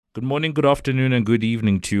Good morning, good afternoon, and good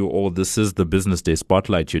evening to you all. This is the Business Day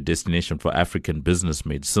Spotlight, your destination for African business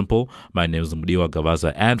made simple. My name is Mudiwa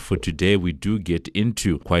Gavaza, and for today, we do get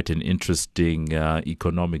into quite an interesting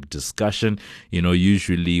economic discussion.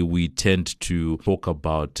 Usually we tend to talk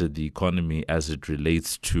about the economy as it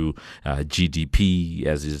relates to GDP,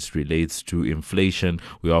 as it relates to inflation.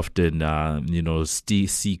 We often,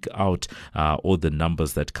 seek out all the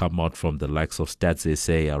numbers that come out from the likes of Stats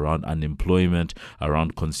SA around unemployment,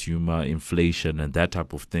 around consumer inflation and that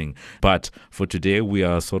type of thing. But for today, we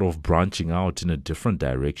are sort of branching out in a different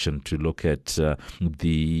direction to look at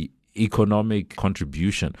the economic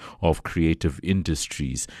contribution of creative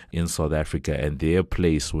industries in South Africa and their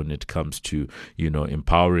place when it comes to,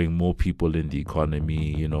 empowering more people in the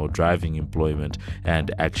economy, driving employment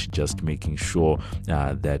and actually just making sure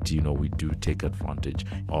that, we do take advantage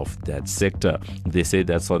of that sector. They say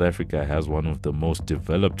that South Africa has one of the most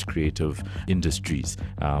developed creative industries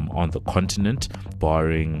on the continent,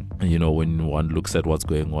 barring, when one looks at what's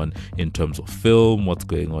going on in terms of film, what's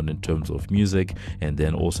going on in terms of music, and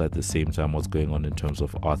then also at the same time what's going on in terms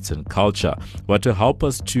of arts and culture. But to help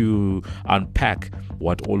us to unpack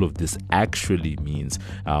what all of this actually means,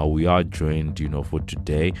 we are joined, for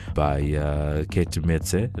today by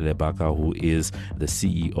Ketumetse Lebaka, who is the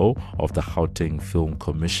CEO of the Gauteng Film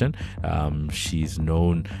Commission. She's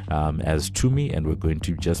known as Tumi, and we're going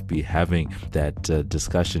to just be having that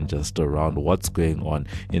discussion just around what's going on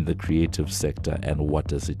in the creative sector and what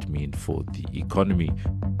does it mean for the economy.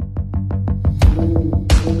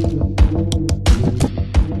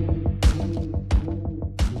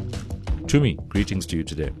 Tumi, greetings to you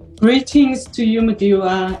today. Greetings to you,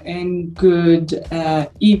 Mudiwa, and good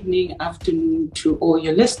evening, afternoon to all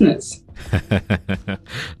your listeners.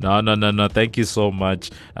 No. Thank you so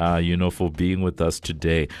much, for being with us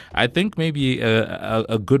today. I think maybe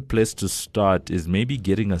a good place to start is maybe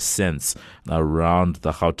getting a sense around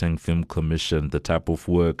the Gauteng Film Commission, the type of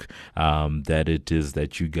work that it is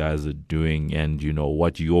that you guys are doing and,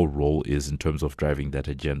 what your role is in terms of driving that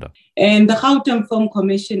agenda. And the Gauteng Film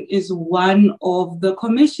Commission is one of the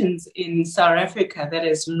commissions in South Africa that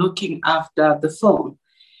is looking after the film.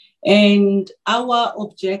 And our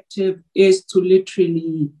objective is to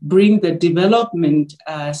literally bring the development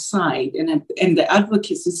side and the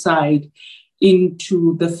advocacy side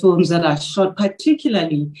into the films that are shot,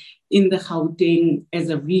 particularly in the Gauteng as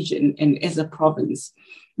a region and as a province.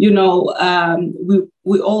 We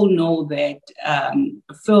all know that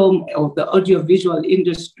film or the audiovisual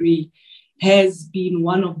industry has been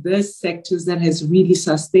one of the sectors that has really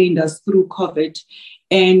sustained us through COVID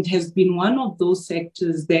and has been one of those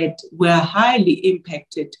sectors that were highly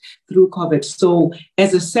impacted through COVID. So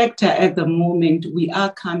as a sector at the moment, we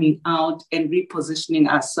are coming out and repositioning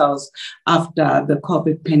ourselves after the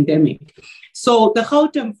COVID pandemic. So the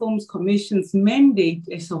Gauteng Films Commission's mandate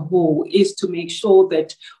as a whole is to make sure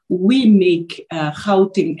that we make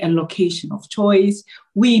Gauteng a location of choice.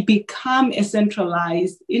 We become a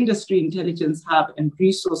centralized industry intelligence hub and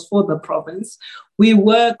resource for the province. We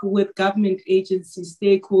work with government agencies,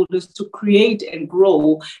 stakeholders to create and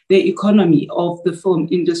grow the economy of the film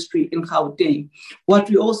industry in Gauteng. What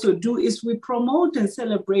we also do is we promote and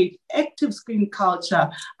celebrate active screen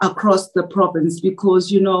culture across the province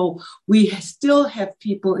because, we still have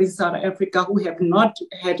people in South Africa who have not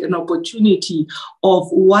had an opportunity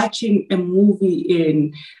of watching a movie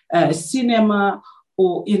in cinema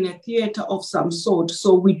or in a theater of some sort.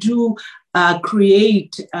 So we do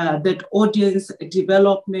create that audience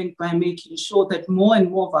development by making sure that more and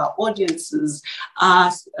more of our audiences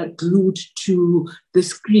are glued to the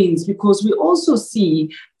screens, because we also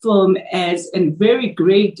see film as a very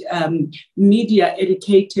great media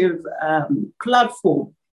educative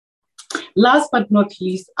platform. Last but not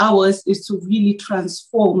least, ours is to really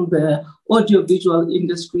transform the audiovisual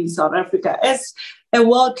industry in South Africa as a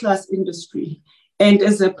world-class industry and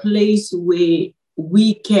as a place where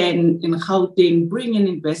we can, in Gauteng, bring in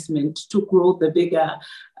investment to grow the bigger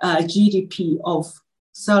GDP of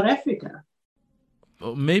South Africa.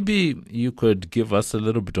 Maybe you could give us a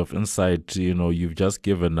little bit of insight. You've just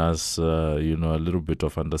given us, a little bit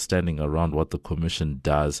of understanding around what the commission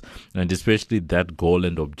does, and especially that goal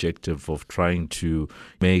and objective of trying to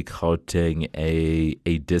make Gauteng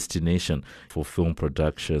a destination for film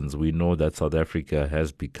productions. We know that South Africa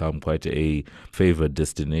has become quite a favored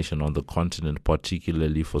destination on the continent,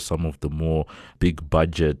 particularly for some of the more big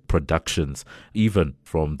budget productions, even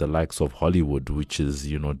from the likes of Hollywood, which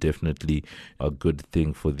is, definitely a good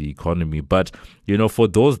thing for the economy. But, for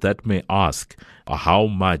those that may ask how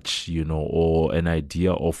much, or an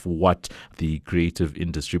idea of what the creative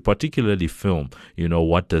industry, particularly film,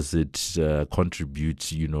 what does it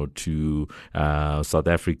contribute, to South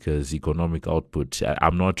Africa's economic output?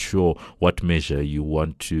 I'm not sure what measure you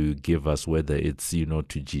want to give us, whether it's, to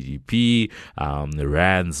GDP,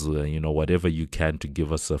 rands, whatever you can to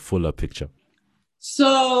give us a fuller picture.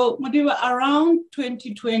 So, Mudiwa, around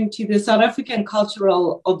 2020, the South African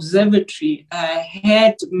Cultural Observatory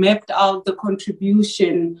had mapped out the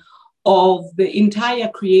contribution of the entire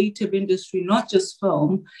creative industry, not just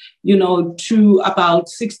film, to about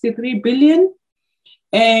 63 billion.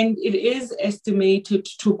 And it is estimated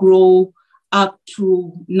to grow up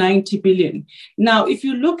to 90 billion. Now, if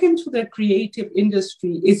you look into the creative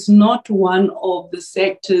industry, it's not one of the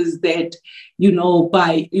sectors that,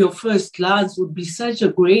 by your first glance would be such a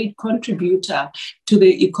great contributor to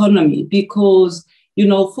the economy because,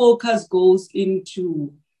 focus goes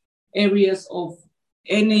into areas of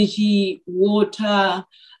energy, water,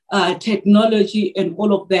 technology, and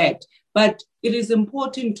all of that. But it is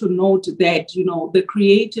important to note that, the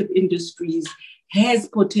creative industries has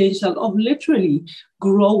potential of literally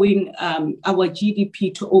growing our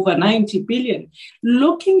GDP to over 90 billion.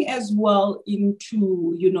 Looking as well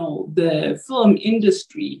into, the film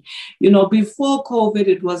industry, before COVID,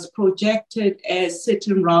 it was projected as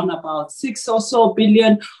sitting around about 6 or so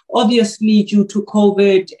billion. Obviously, due to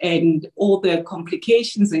COVID and all the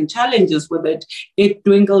complications and challenges with it, it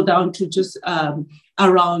dwindled down to just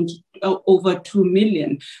around over 2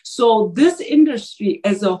 million. So this industry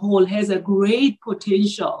as a whole has a great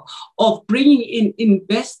potential of bringing in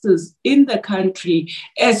investors in the country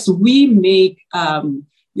as we make,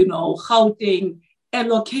 Gauteng a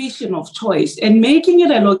location of choice. And making it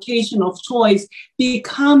a location of choice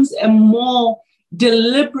becomes a more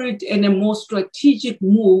deliberate and a more strategic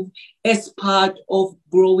move as part of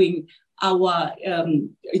growing our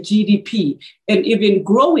GDP and even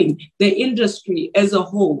growing the industry as a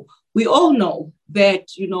whole. We all know that,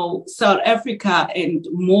 South Africa and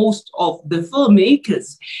most of the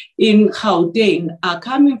filmmakers in Gauteng are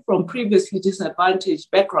coming from previously disadvantaged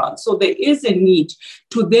backgrounds. So there is a need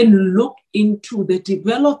to then look into the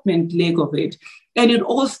development leg of it. And it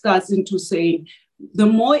all starts into saying, the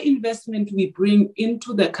more investment we bring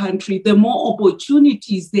into the country, the more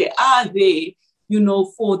opportunities there are there,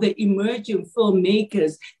 for the emerging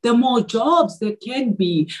filmmakers, the more jobs that can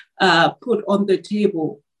be put on the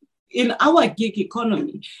table in our gig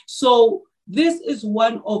economy. So this is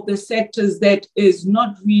one of the sectors that is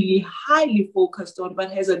not really highly focused on,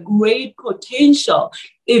 but has a great potential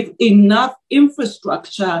if enough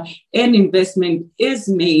infrastructure and investment is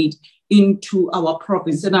made into our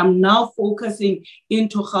province. And I'm now focusing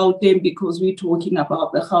into Gauteng because we're talking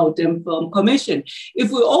about the Gauteng Film Commission.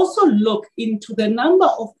 If we also look into the number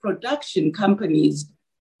of production companies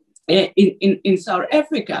in South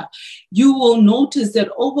Africa, you will notice that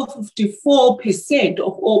over 54%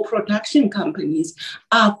 of all production companies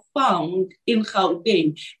are found in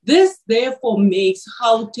Gauteng. This therefore makes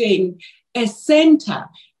Gauteng a center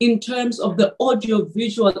in terms of the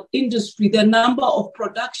audiovisual industry, the number of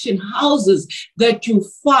production houses that you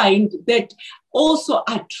find that also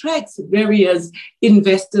attracts various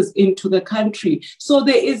investors into the country. So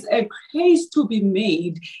there is a case to be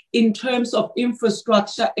made in terms of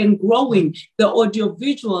infrastructure and growing the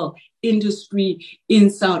audiovisual industry in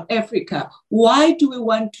South Africa. Why do we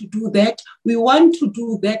want to do that? We want to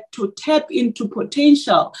do that to tap into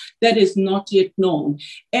potential that is not yet known.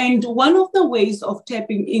 And one of the ways of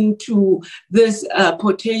tapping into this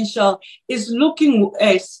potential is looking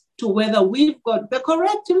as to whether we've got the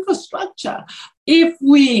correct infrastructure. If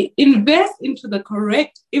we invest into the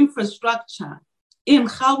correct infrastructure in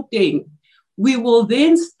Gauteng, we will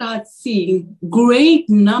then start seeing great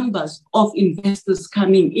numbers of investors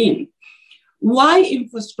coming in. Why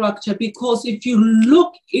infrastructure? Because if you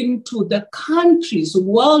look into the countries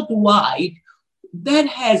worldwide that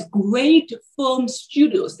has great film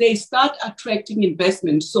studios, they start attracting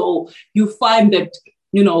investment. So you find that,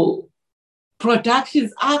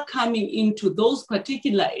 productions are coming into those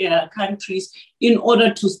particular countries in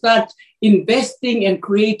order to start investing and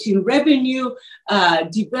creating revenue,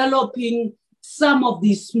 developing some of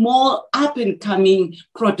these small up-and-coming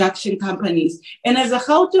production companies. And as a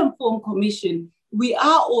Gauteng Film Commission, we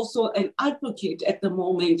are also an advocate at the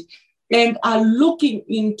moment and are looking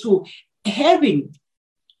into having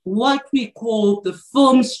what we call the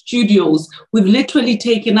film studios. We've literally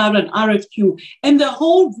taken out an RFQ. And the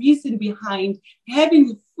whole reason behind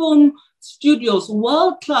having film studios,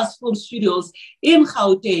 world-class film studios in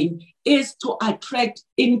Gauteng, is to attract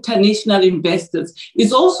international investors.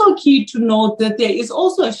 It's also key to note that there is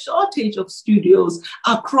also a shortage of studios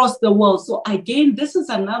across the world. So again, this is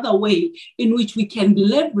another way in which we can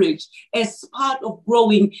leverage as part of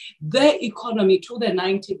growing the economy to the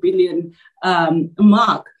 90 billion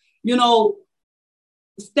mark. You know,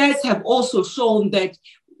 stats have also shown that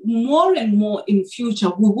more and more in future,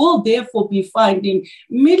 we will therefore be finding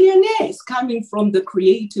millionaires coming from the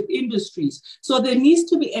creative industries. So there needs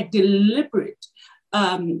to be a deliberate,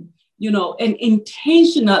 an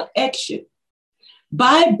intentional action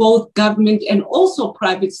by both government and also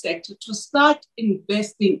private sector to start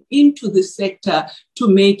investing into the sector to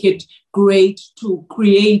make it great, to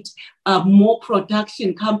create more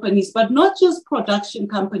production companies, but not just production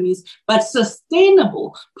companies, but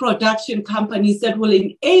sustainable production companies that will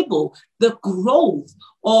enable the growth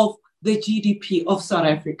of the GDP of South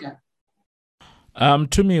Africa.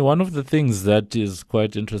 To me, one of the things that is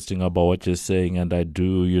quite interesting about what you're saying, and I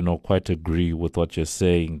do, quite agree with what you're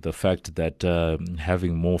saying, the fact that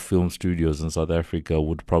having more film studios in South Africa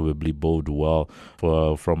would probably bode well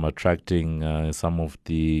from attracting some of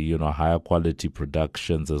the, higher quality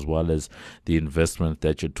productions, as well as the investment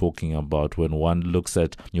that you're talking about. When one looks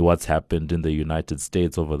at what's happened in the United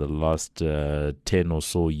States over the last 10 or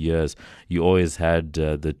so years, you always had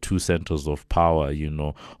the two centers of power,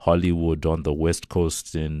 Hollywood on the West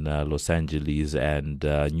Coast in Los Angeles and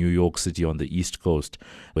New York City on the East Coast,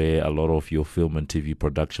 where a lot of your film and TV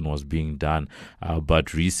production was being done.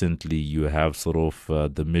 But recently you have sort of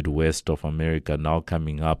the Midwest of America now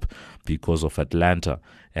coming up because of Atlanta,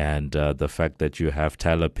 and the fact that you have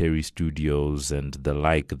Tyler Perry Studios and the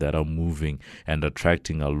like that are moving and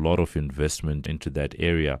attracting a lot of investment into that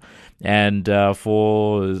area. And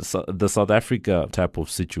for the South Africa type of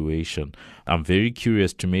situation, I'm very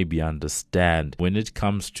curious to maybe understand when it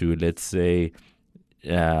comes to, let's say,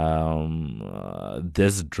 this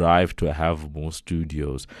drive to have more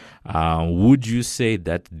studios. Would you say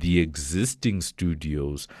that the existing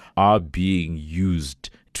studios are being used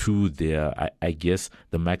to their, I guess,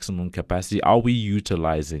 the maximum capacity? Are we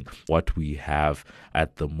utilizing what we have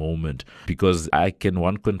at the moment? Because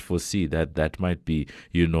one can foresee that might be,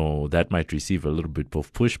 that might receive a little bit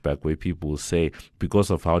of pushback, where people will say, because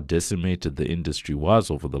of how decimated the industry was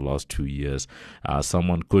over the last 2 years,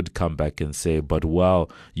 someone could come back and say, but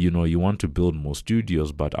you want to build more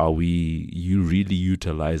studios, but are you really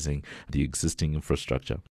utilizing the existing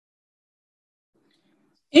infrastructure?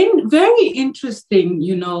 Very interesting,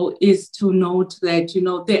 is to note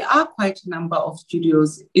that, there are quite a number of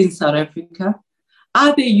studios in South Africa.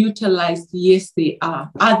 Are they utilized? Yes, they are.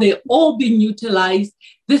 Are they all being utilized?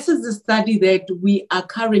 This is a study that we are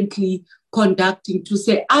currently conducting to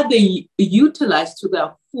say, are they utilized to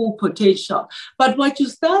their full potential? But what you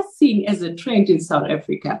start seeing as a trend in South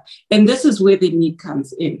Africa, and this is where the need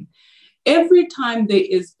comes in, every time there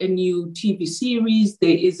is a new TV series,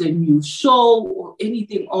 there is a new show or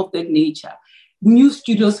anything of that nature, new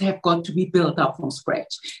studios have got to be built up from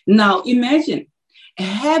scratch. Now, imagine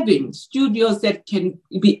having studios that can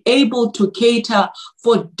be able to cater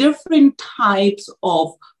for different types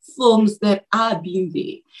of films that are being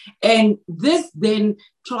there. And this then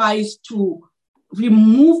tries to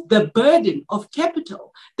remove the burden of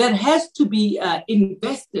capital that has to be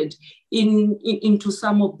invested into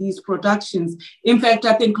some of these productions. In fact,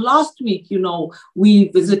 I think last week, we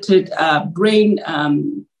visited Brain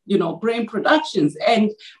Productions,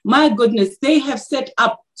 and my goodness, they have set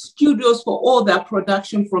up studios for all their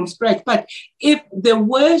production from scratch. But if there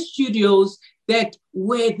were studios that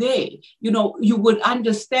were there, you would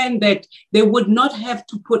understand that they would not have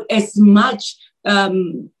to put as much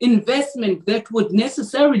investment that would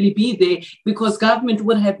necessarily be there, because government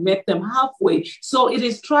would have met them halfway. So it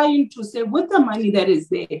is trying to say, with the money that is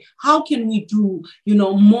there, how can we do,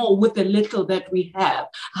 more with the little that we have?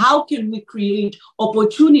 How can we create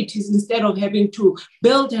opportunities instead of having to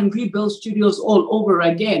build and rebuild studios all over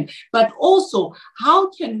again? But also, how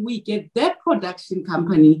can we get that production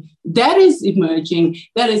company that is emerging,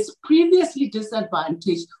 that is previously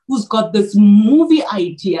disadvantaged, who's got this movie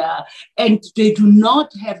idea and they do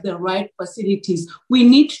not have the right facilities? We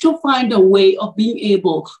need to find a way of being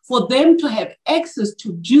able for them to have access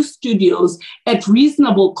to juice studios at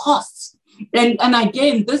reasonable costs. And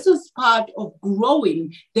again, this is part of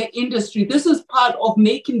growing the industry. This is part of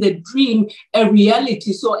making the dream a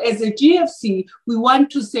reality. So as a GFC, we want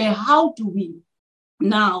to say, how do we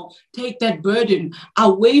now take that burden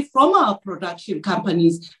away from our production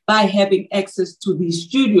companies by having access to these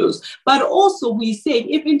studios. But also we say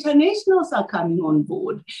if internationals are coming on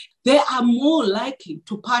board, they are more likely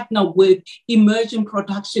to partner with emerging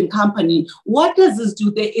production company. What does this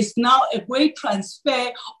do? There is now a great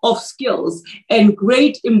transfer of skills and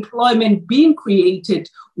great employment being created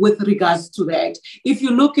with regards to that. If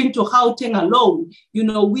you look into Gauteng alone,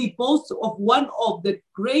 we boast of one of the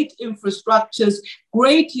great infrastructures,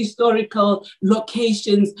 great historical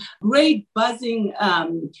locations, great buzzing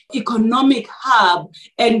economic hub,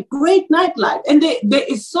 and great nightlife. And there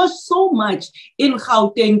is so much in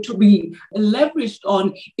Gauteng to be leveraged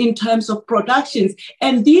on in terms of productions.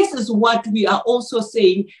 And this is what we are also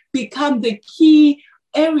saying become the key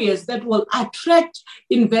areas that will attract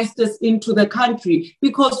investors into the country.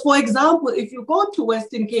 Because, for example, if you go to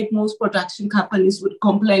Western Cape, most production companies would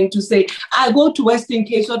complain to say, I go to Western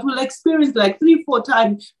Cape, so it will experience like 3-4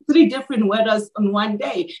 times, 3 different weathers on one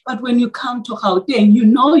day. But when you come to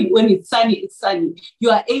Gauteng, when it's sunny, it's sunny. You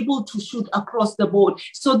are able to shoot across the board.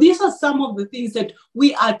 So these are some of the things that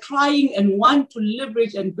we are trying and want to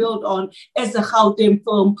leverage and build on as a Gauteng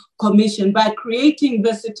Film Commission by creating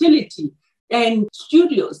versatility and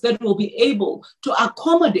studios that will be able to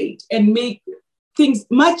accommodate and make things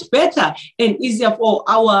much better and easier for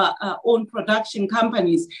our own production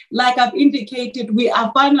companies. Like I've indicated, we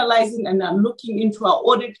are finalizing and are looking into our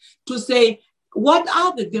audit to say, what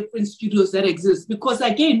are the different studios that exist? Because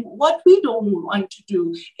again, what we don't want to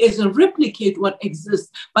do is replicate what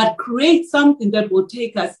exists, but create something that will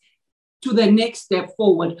take us to the next step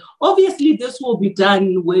forward. Obviously, this will be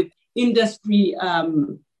done with industry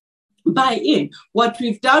buy-in. What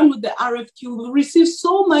we've done with the RFQ, we received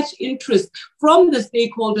so much interest from the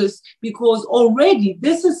stakeholders because already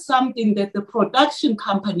this is something that the production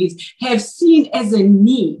companies have seen as a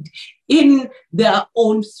need in their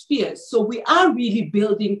own spheres. So we are really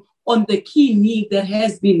building on the key need that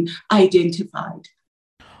has been identified.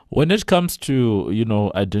 When it comes to,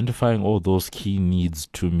 identifying all those key needs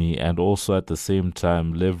to me and also at the same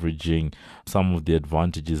time leveraging some of the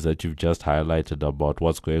advantages that you've just highlighted about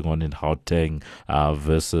what's going on in Gauteng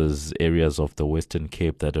versus areas of the Western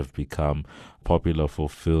Cape that have become popular for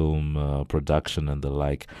film production and the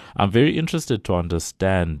like, I'm very interested to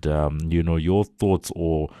understand, your thoughts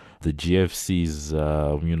or the GFC's,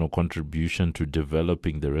 contribution to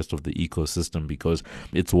developing the rest of the ecosystem, because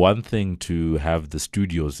it's one thing to have the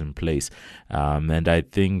studios in place. And I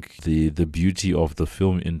think the beauty of the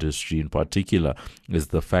film industry in particular is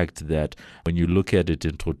the fact that when you look at it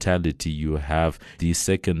in totality, you have the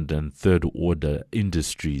second and third order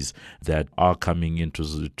industries that are coming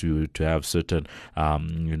into to have certain,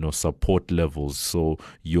 support levels. So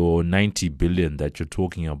your 90 billion that you're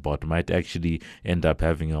talking about might actually end up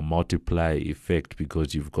having a multiplier effect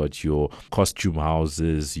because you've got your costume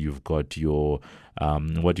houses, you've got your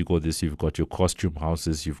you've got your costume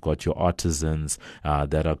houses, you've got your artisans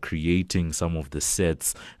that are creating some of the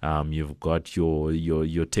sets, you've got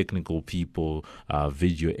your technical people,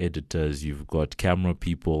 video editors, you've got camera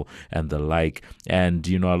people and the like. And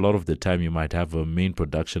a lot of the time you might have a main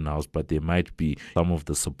production house, but there might be some of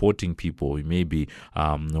the supporting people. Maybe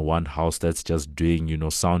one house that's just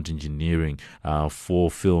doing sound engineering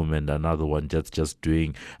for film, and another one that's just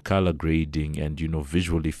doing color grading and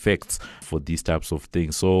visual effects for these types of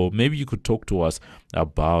things. So maybe you could talk to us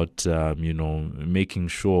about making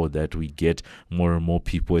sure that we get more and more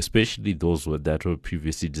people, especially those that were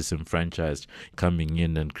previously disenfranchised, coming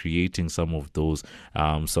in and creating some of those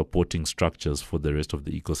supporting structures for the rest of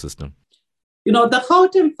the ecosystem. The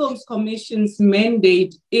Gauteng Films Commission's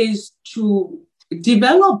mandate is to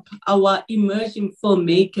develop our emerging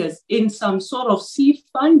filmmakers in some sort of seed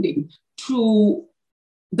funding to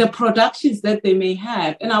the productions that they may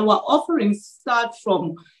have. And our offerings start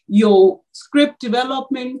from your script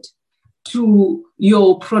development to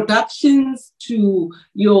your productions, to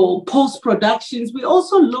your post-productions. We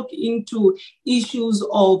also look into issues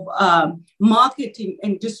of marketing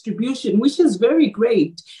and distribution, which is very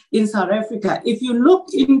great in South Africa. If you've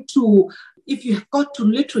got to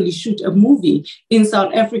literally shoot a movie in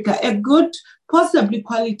South Africa, a good, possibly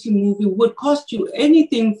quality movie would cost you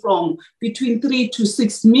anything from between 3 to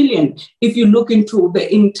 6 million if you look into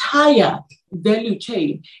the entire value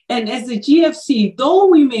chain. And as a GFC, though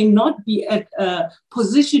we may not be at a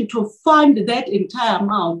position to fund that entire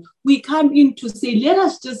amount, we come in to say, let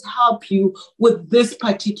us just help you with this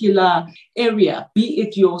particular area, be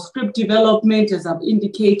it your script development, as I've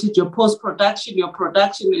indicated, your post-production, your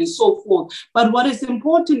production, and so forth. But what is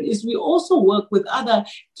important is we also work with other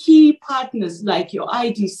key partners like your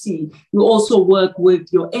IDC. We also work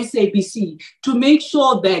with your SABC to make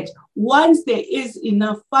sure that once there is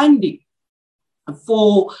enough funding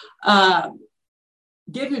for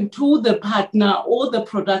given to the partner or the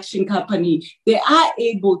production company, they are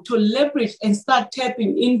able to leverage and start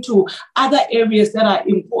tapping into other areas that are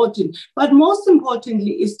important. But most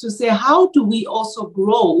importantly is to say, how do we also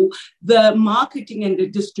grow the marketing and the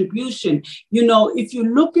distribution? You know, if you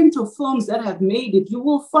look into films that have made it, you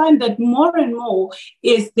will find that more and more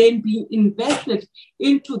is then being invested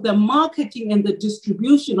into the marketing and the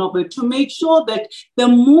distribution of it to make sure that the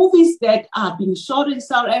movies that are being shot in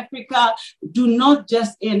South Africa do not just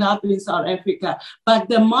end up in South Africa, but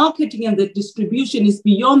the marketing and the distribution is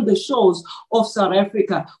beyond the shores of South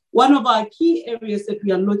Africa. One of our key areas that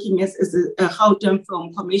we are looking at as a Gauteng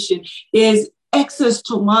Film Commission is access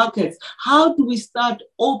to markets. How do we start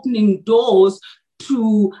opening doors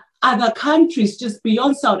to other countries just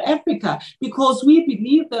beyond South Africa? Because we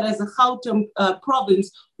believe that as a Gauteng province,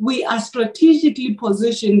 we are strategically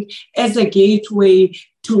positioned as a gateway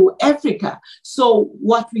to Africa. So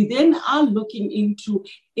what we then are looking into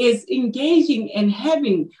is engaging and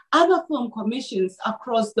having other film commissions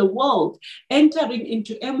across the world, entering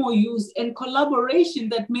into MOUs and collaboration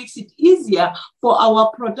that makes it easier for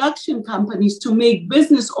our production companies to make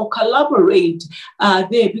business or collaborate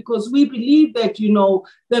there, because we believe that, you know,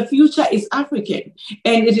 the future is African,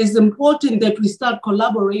 and it is important that we start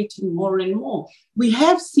collaborating more and more. We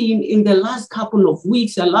have seen in the last couple of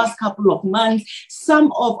weeks, the last couple of months,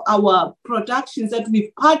 some of our productions that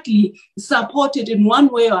we've partly supported in one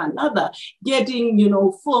way or another, getting, you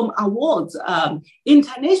know, film awards,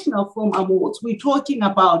 international film awards. We're talking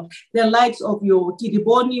about the likes of your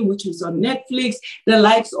Kidiboni, which is on Netflix, the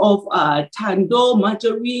likes of Tando,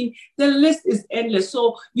 Margarine. The list is endless.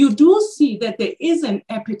 So you do see that there is an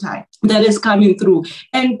appetite that is coming through.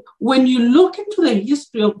 And when you look into the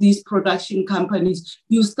history of these production companies,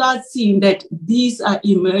 you start seeing that these are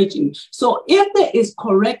emerging. So if there is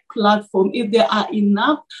correct platform, if there are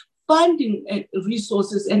enough funding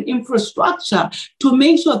resources and infrastructure to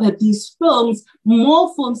make sure that these films,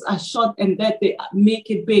 more films are shot and that they make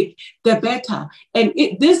it big, the better. And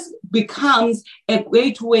this becomes a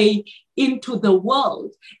great way into the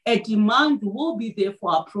world. A demand will be there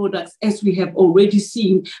for our products, as we have already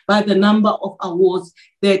seen by the number of awards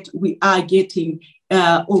that we are getting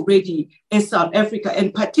already as South Africa,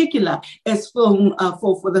 in particular as film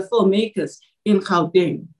for the filmmakers in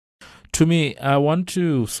Gauteng. To me, I want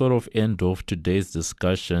to sort of end off today's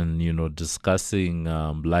discussion, discussing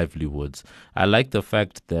livelihoods. I like the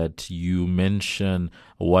fact that you mention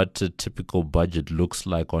what a typical budget looks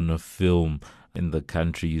like on a film in the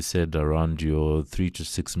country. You said around your 3 to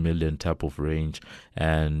 6 million type of range,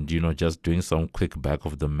 and just doing some quick back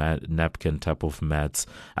of the napkin type of maths,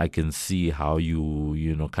 I can see how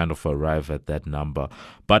you kind of arrive at that number.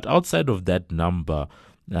 But outside of that number,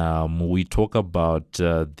 we talk about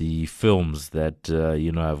the films that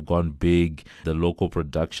have gone big, the local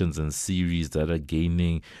productions and series that are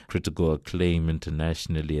gaining critical acclaim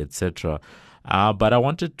internationally, etc. But I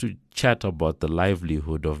wanted to chat about the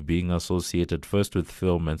livelihood of being associated first with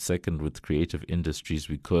film and second with creative industries,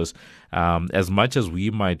 because as much as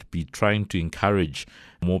we might be trying to encourage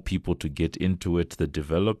more people to get into it, the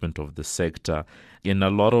development of the sector, in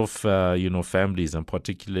a lot of families, and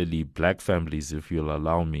particularly black families, if you'll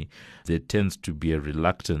allow me, there tends to be a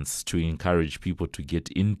reluctance to encourage people to get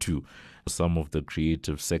into some of the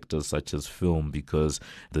creative sectors such as film, because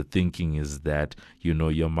the thinking is that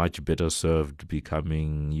you're much better served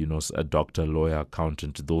becoming a doctor, lawyer,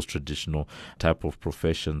 accountant, those traditional type of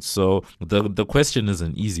professions. So the question is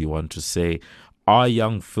an easy one to say, are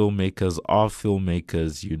young filmmakers,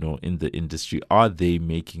 in the industry, are they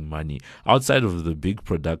making money? Outside of the big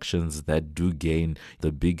productions that do gain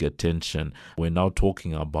the big attention, we're now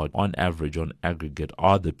talking about, on average, on aggregate,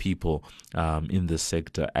 are the people in the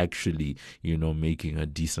sector actually, making a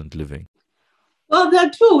decent living? Well, there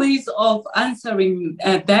are two ways of answering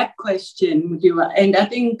that question, Mudiwa. And I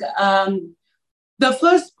think the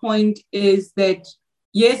first point is that,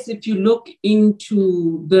 yes, if you look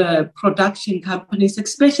into the production companies,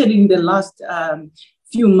 especially in the last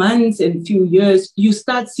few months and few years, you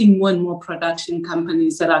start seeing more and more production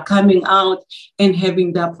companies that are coming out and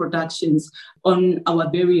having their productions on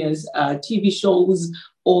our various TV shows,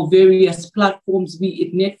 or various platforms, be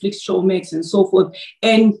it Netflix, Showmax, and so forth.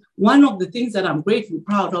 And one of the things that I'm gratefully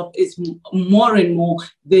proud of is more and more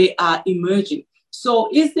they are emerging. So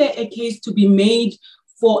is there a case to be made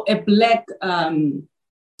for a Black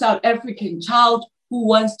South African child who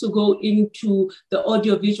wants to go into the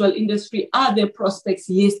audiovisual industry? Are there prospects?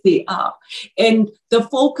 Yes, they are. And the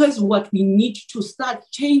focus, what we need to start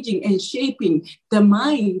changing and shaping the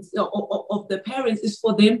minds of the parents is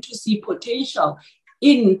for them to see potential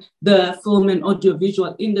in the film and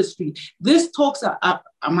audiovisual industry. This talks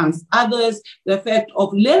amongst others, the fact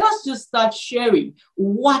of let us just start sharing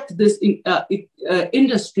what this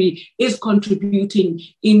industry is contributing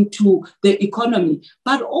into the economy.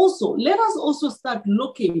 But also, let us also start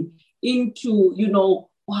looking into,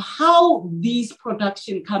 how these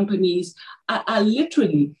production companies are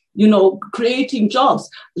literally creating jobs.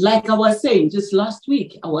 Like I was saying, just last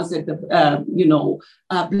week, I was at the,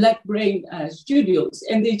 Black Brain Studios,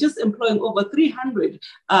 and they're just employing over 300,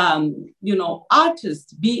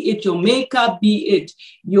 artists, be it your makeup, be it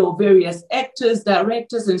your various actors,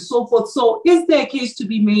 directors, and so forth. So is there a case to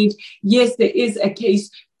be made? Yes, there is a case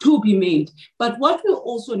to be made. But what we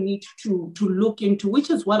also need to look into, which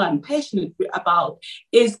is what I'm passionate about,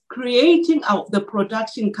 is creating the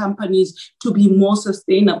production companies to be more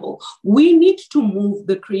sustainable. We need to move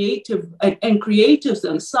the creative and creatives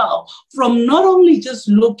themselves from not only just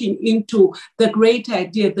looking into the great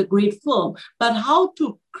idea, the great film, but how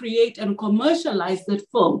to create and commercialize that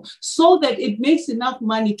film so that it makes enough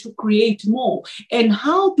money to create more. And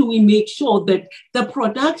how do we make sure that the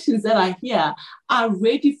productions that are here are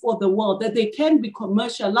ready for the world, that they can be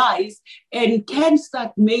commercialized and can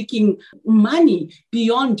start making money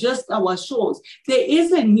beyond just our shows? There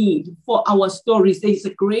is a need for our stories. There is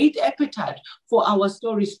a great appetite for our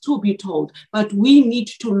stories to be told, but we need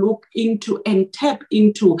to look into and tap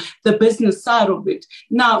into the business side of it.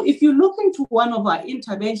 Now, if you look into one of our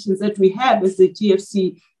interventions that we have as the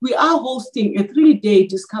GFC, we are hosting a 3-day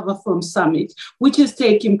Discover Film Summit, which is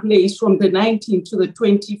taking place from the 19th to the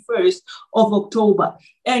 21st of October.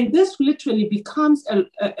 And this literally becomes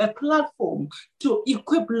a platform to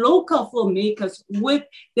equip local filmmakers with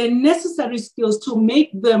the necessary skills to make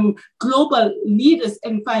them global leaders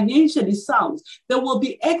and financially sound. There will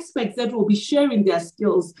be experts that will be sharing their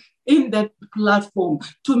skills in that platform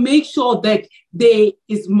to make sure that there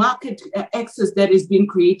is market access that is being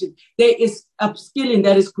created. There is upskilling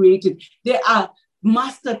that is created. There are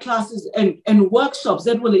master classes and workshops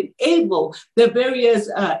that will enable the various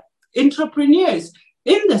entrepreneurs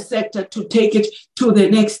in the sector to take it to the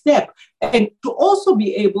next step, and to also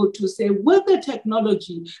be able to say, with the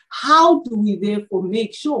technology, how do we therefore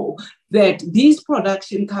make sure that these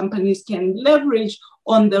production companies can leverage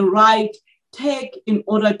on the right tech in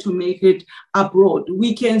order to make it abroad?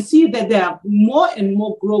 We can see that there are more and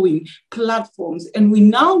more growing platforms, and we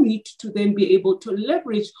now need to then be able to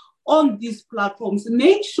leverage on these platforms,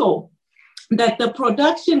 make sure that the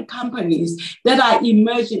production companies that are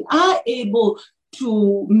emerging are able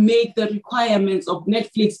to make the requirements of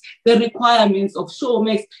Netflix, the requirements of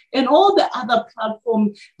Showmax, and all the other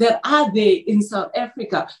platforms that are there in South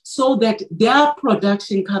Africa, so that their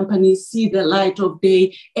production companies see the light of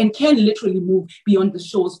day and can literally move beyond the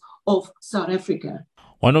shores of South Africa.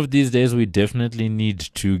 One of these days, we definitely need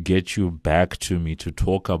to get you back to me to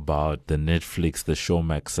talk about the Netflix, the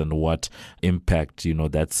Showmax, and what impact,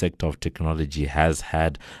 that sector of technology has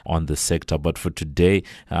had on the sector. But for today,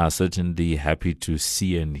 certainly happy to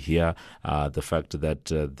see and hear the fact that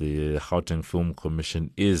the Gauteng Film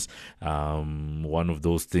Commission is one of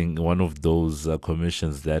those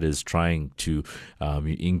commissions that is trying to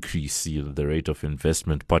increase the rate of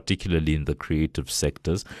investment, particularly in the creative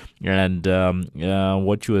sectors. And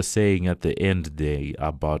what you were saying at the end there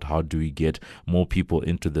about how do we get more people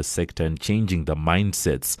into the sector and changing the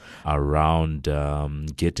mindsets around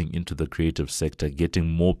getting into the creative sector, getting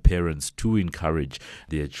more parents to encourage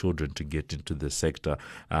their children to get into the sector.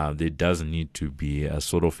 There does need to be a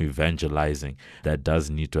sort of evangelizing that does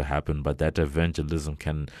need to happen, but that evangelism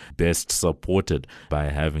can best supported by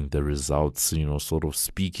having the results, sort of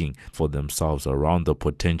speaking for themselves around the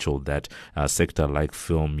potential that a sector like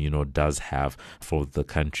film, does have for the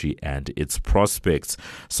country and its prospects.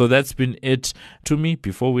 So that's been it. To me,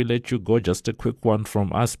 before we let you go, just a quick one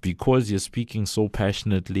from us, because you're speaking so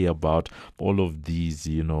passionately about all of these,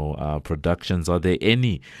 productions. Are there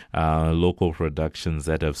any local productions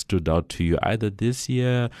that have stood out to you either this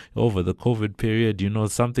year, over the COVID period,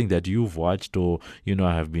 something that you've watched or,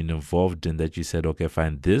 have been involved in that you said, okay,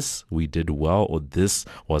 fine, this we did well or this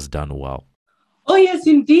was done well? Oh, yes,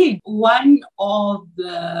 indeed. One of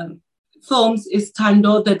the films is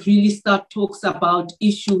Tando that really talks about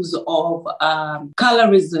issues of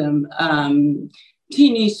colorism,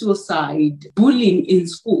 teenage suicide, bullying in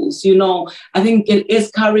schools. I think it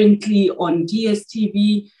is currently on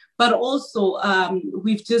DSTV. But also,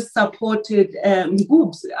 we've just supported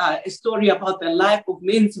Ngub's, a story about the life of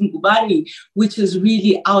Menzi Ngubane, which is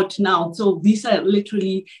really out now. So these are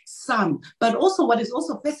literally some. But also, what is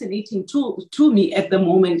also fascinating to me at the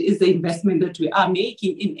moment is the investment that we are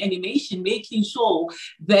making in animation, making sure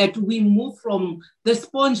that we move from the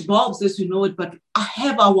SpongeBob's as you know it, but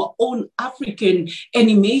have our own African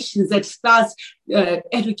animations that starts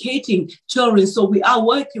educating children. So we are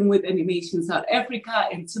working with Animation South Africa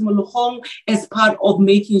and Simuluhong as part of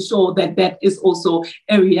making sure that that is also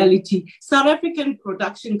a reality. South African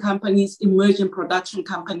production companies, emerging production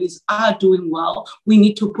companies are doing well. We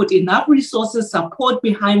need to put enough resources, support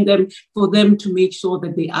behind them for them to make sure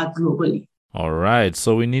that they are globally. All right.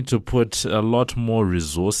 So we need to put a lot more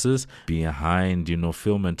resources behind,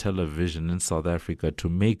 film and television in South Africa to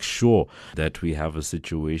make sure that we have a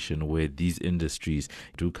situation where these industries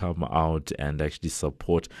do come out and actually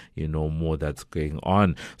support, more that's going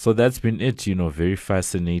on. So that's been it, very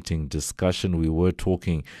fascinating discussion. We were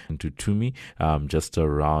talking to Tumi just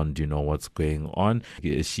around, what's going on.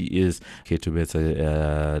 She is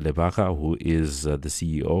Ketubetsa Lebaka, who is the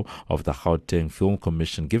CEO of the Gauteng Film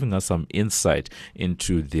Commission, giving us some insight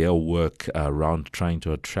into their work around trying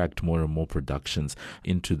to attract more and more productions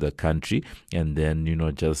into the country, and then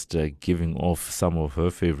just giving off some of her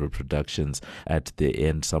favorite productions at the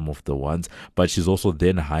end, some of the ones. But she's also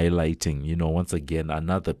then highlighting once again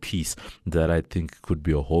another piece that I think could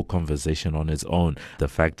be a whole conversation on its own, the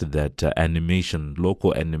fact that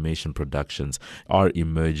local animation productions are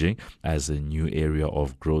emerging as a new area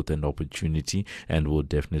of growth and opportunity, and we'll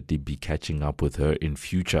definitely be catching up with her in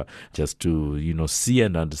future just to see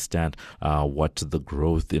and understand what the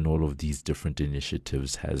growth in all of these different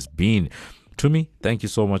initiatives has been. Tumi, thank you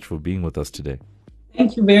so much for being with us today.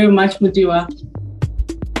 Thank you very much, Mudiwa.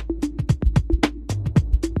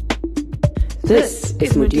 This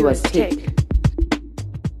is Mudiwa's Take.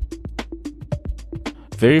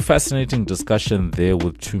 Very fascinating discussion there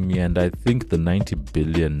with Tumi, and I think the 90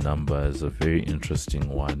 billion number is a very interesting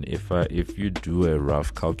one. If you do a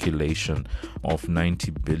rough calculation of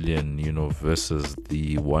 90 billion, versus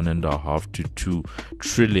the 1.5 to 2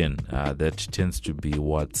 trillion, that tends to be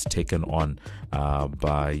what's taken on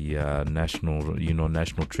by National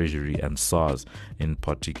Treasury and SARS in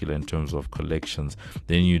particular in terms of collections,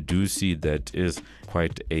 then you do see that is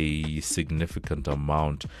quite a significant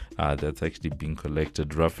amount that's actually being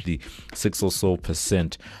collected, roughly 6% or so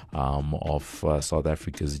of South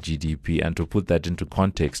Africa's GDP. And to put that into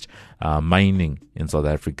context, mining in South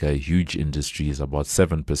Africa, a huge industry, is about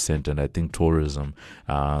 7%, and I think tourism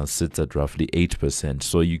sits at roughly 8%.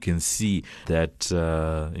 So you can see that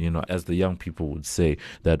as the young people would say,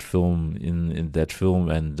 that film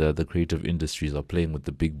and the creative industries are playing with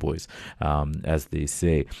the big boys, as they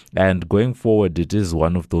say. And going forward, it is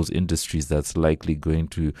one of those industries that's likely going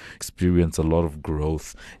to experience a lot of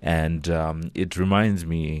growth. And it reminds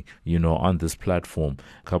me, on this platform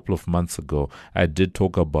a couple of months ago, I did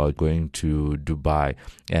talk about going to Dubai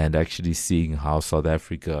and actually seeing how South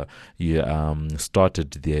Africa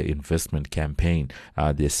started their investment campaign,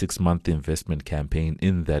 their 6-month investment campaign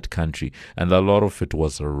in that country. And a lot of it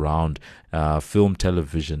was around film,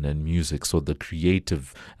 television, and music. So the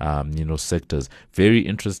creative, sectors. Very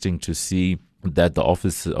interesting to see that the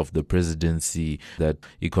Office of the Presidency, that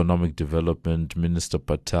Economic Development, Minister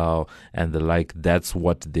Patel and the like, that's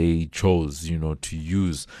what they chose, to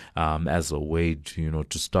use as a way to,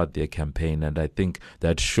 to start their campaign. And I think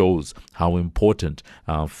that shows how important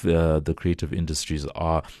the creative industries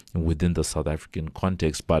are within the South African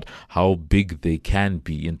context, but how big they can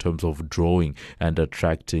be in terms of drawing and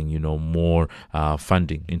attracting, more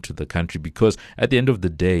funding into the country. Because at the end of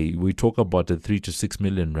the day, we talk about a 3 to 6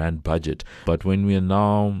 million rand budget, but when we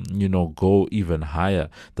now, go even higher,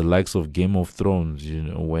 the likes of Game of Thrones,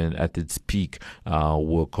 when at its peak,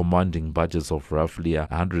 were commanding budgets of roughly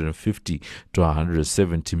 150 to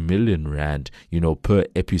 170 million rand, per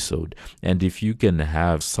episode. And if you can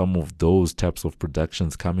have some of those types of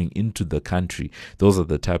productions coming into the country, those are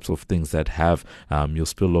the types of things that have your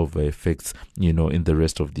spillover effects, in the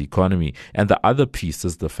rest of the economy. And the other piece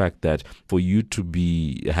is the fact that for you to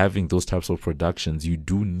be having those types of productions, you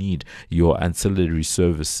do need your ancillary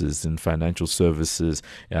services, in financial services,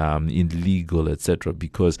 in legal, etc.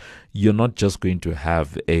 Because you're not just going to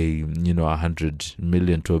have a 100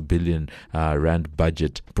 million to a billion rand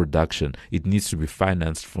budget production. It needs to be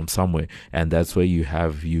financed from somewhere, and that's where you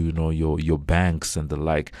have your banks and the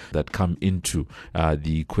like that come into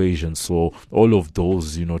the equation. So all of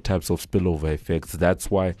those types of spillover effects. That's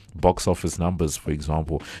why box office numbers, for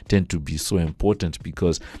example, tend to be so important,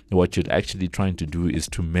 because what you're actually trying to do is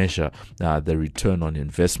to measure the return on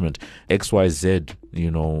investment. XYZ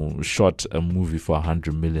shot a movie for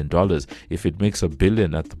 $100 million. If it makes $1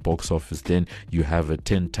 billion at the box office, then you have a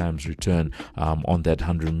 10 times return on that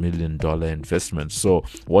 $100 million investment. So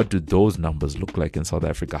what do those numbers look like in South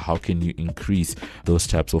Africa? How can you increase those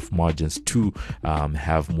types of margins to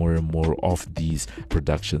have more and more of these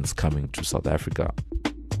productions coming to South Africa?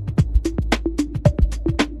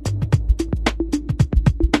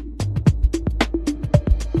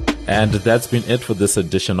 And that's been it for this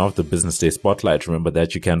edition of the Business Day Spotlight. Remember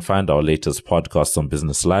that you can find our latest podcasts on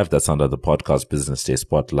Business Live. That's under the podcast Business Day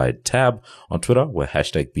Spotlight tab. On Twitter, we're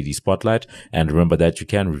 #BD Spotlight. And remember that you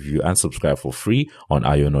can review and subscribe for free on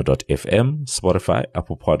iono.fm, Spotify,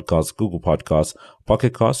 Apple Podcasts, Google Podcasts,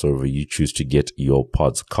 Pocket Casts, or wherever you choose to get your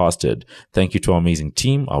pods casted. Thank you to our amazing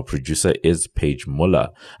team. Our producer is Paige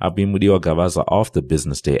Muller. I've been Mudiwa Gavaza of the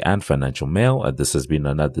Business Day and Financial Mail, and this has been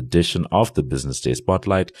another edition of the Business Day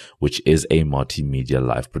Spotlight, which is a multimedia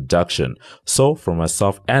live production. So from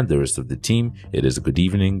myself and the rest of the team, it is good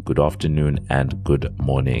evening, good afternoon, and good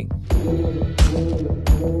morning.